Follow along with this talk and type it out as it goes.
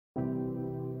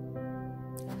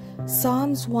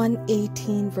Psalms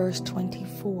 118 verse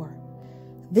 24.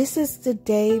 This is the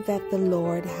day that the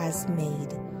Lord has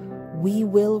made. We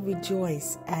will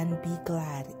rejoice and be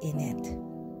glad in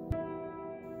it.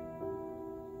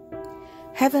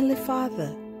 Heavenly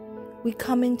Father, we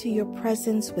come into your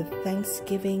presence with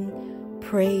thanksgiving,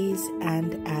 praise,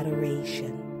 and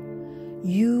adoration.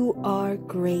 You are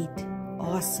great,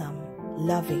 awesome,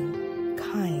 loving,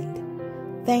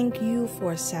 kind. Thank you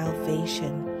for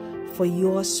salvation, for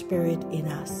your Spirit in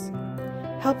us.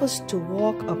 Help us to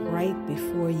walk upright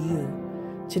before you,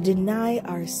 to deny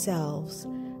ourselves,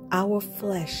 our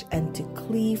flesh, and to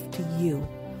cleave to you,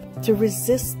 to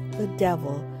resist the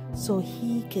devil so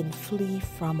he can flee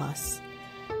from us.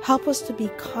 Help us to be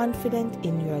confident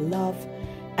in your love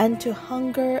and to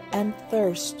hunger and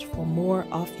thirst for more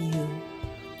of you.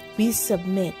 We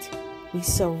submit, we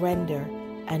surrender,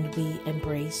 and we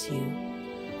embrace you.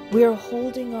 We are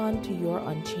holding on to your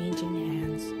unchanging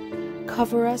hands.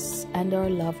 Cover us and our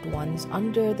loved ones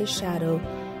under the shadow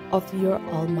of your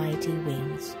almighty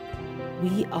wings.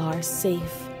 We are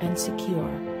safe and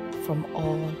secure from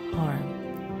all harm.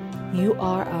 You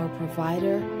are our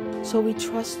provider, so we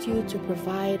trust you to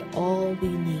provide all we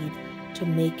need to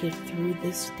make it through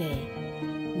this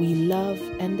day. We love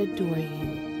and adore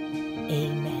you.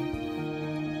 Amen.